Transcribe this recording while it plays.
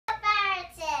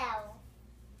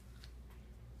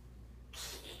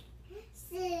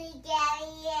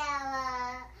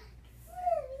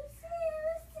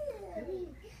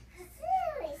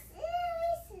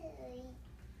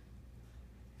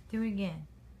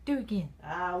Do it again.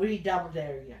 We double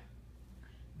dare you.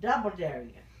 Double dare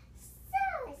you.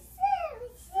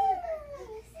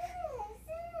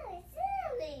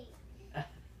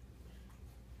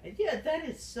 Yeah, that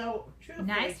is so true.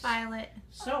 Nice, Violet.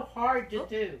 So hard to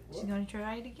do. She's going to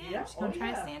try it again. Yeah. She's going to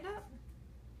try to stand up.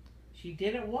 She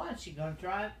did it once. She's going to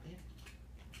try it.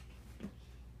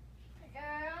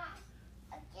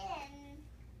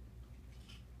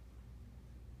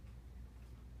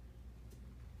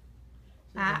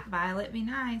 Again. Violet, be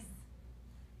nice.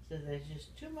 So there's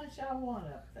just too much I want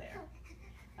up there.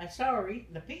 I saw her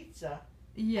eating the pizza.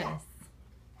 Yes.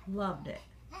 Loved it.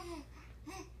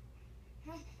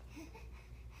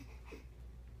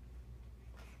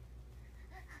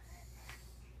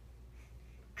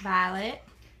 Violet.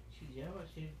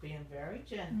 She's being very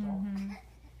gentle. Mm-hmm.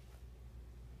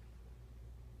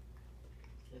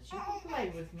 Says you can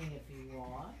play with me if you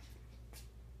want.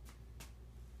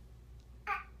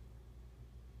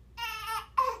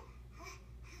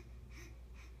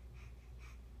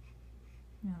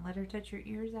 You know, let her touch your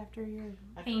ears after your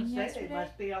I pain can say yesterday. they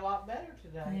must be a lot better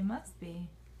today. They must be.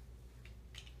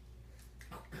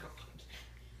 Oh, God.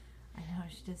 I know,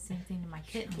 she does the same thing to my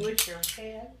kitten. Squish your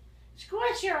head.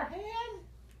 Squish your head.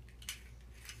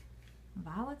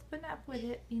 Violet's putting up with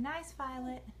it. Be nice,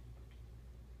 Violet.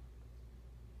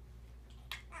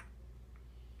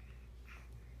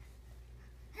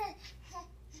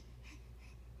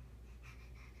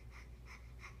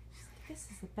 This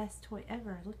is the best toy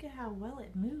ever. Look at how well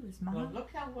it moves, Mom. Well, look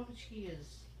how well she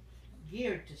is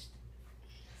geared to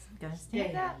Gonna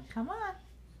stand up. Come on.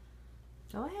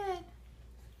 Go ahead.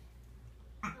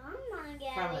 I'm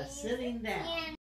not from a sitting down.